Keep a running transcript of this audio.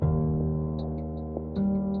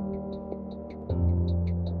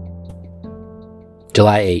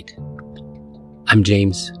July 8. I'm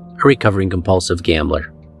James, a recovering compulsive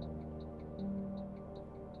gambler.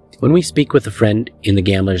 When we speak with a friend in the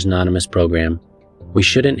Gamblers Anonymous program, we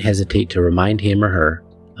shouldn't hesitate to remind him or her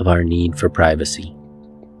of our need for privacy.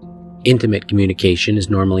 Intimate communication is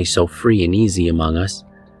normally so free and easy among us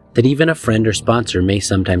that even a friend or sponsor may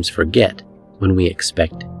sometimes forget when we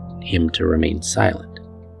expect him to remain silent.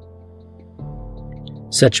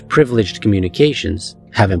 Such privileged communications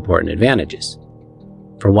have important advantages.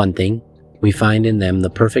 For one thing, we find in them the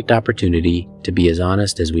perfect opportunity to be as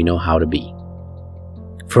honest as we know how to be.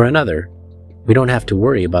 For another, we don't have to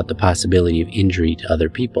worry about the possibility of injury to other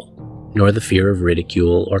people, nor the fear of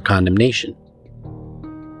ridicule or condemnation.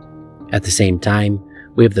 At the same time,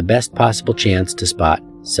 we have the best possible chance to spot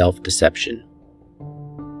self-deception.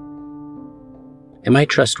 Am I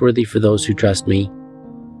trustworthy for those who trust me?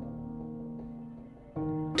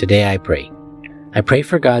 Today I pray. I pray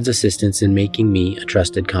for God's assistance in making me a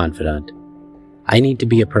trusted confidant. I need to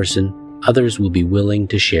be a person others will be willing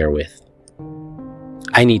to share with.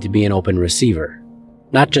 I need to be an open receiver,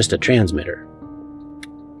 not just a transmitter.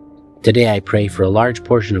 Today I pray for a large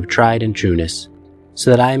portion of tried and trueness,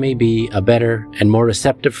 so that I may be a better and more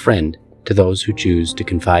receptive friend to those who choose to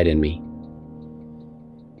confide in me.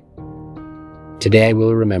 Today I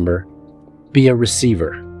will remember, be a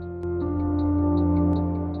receiver,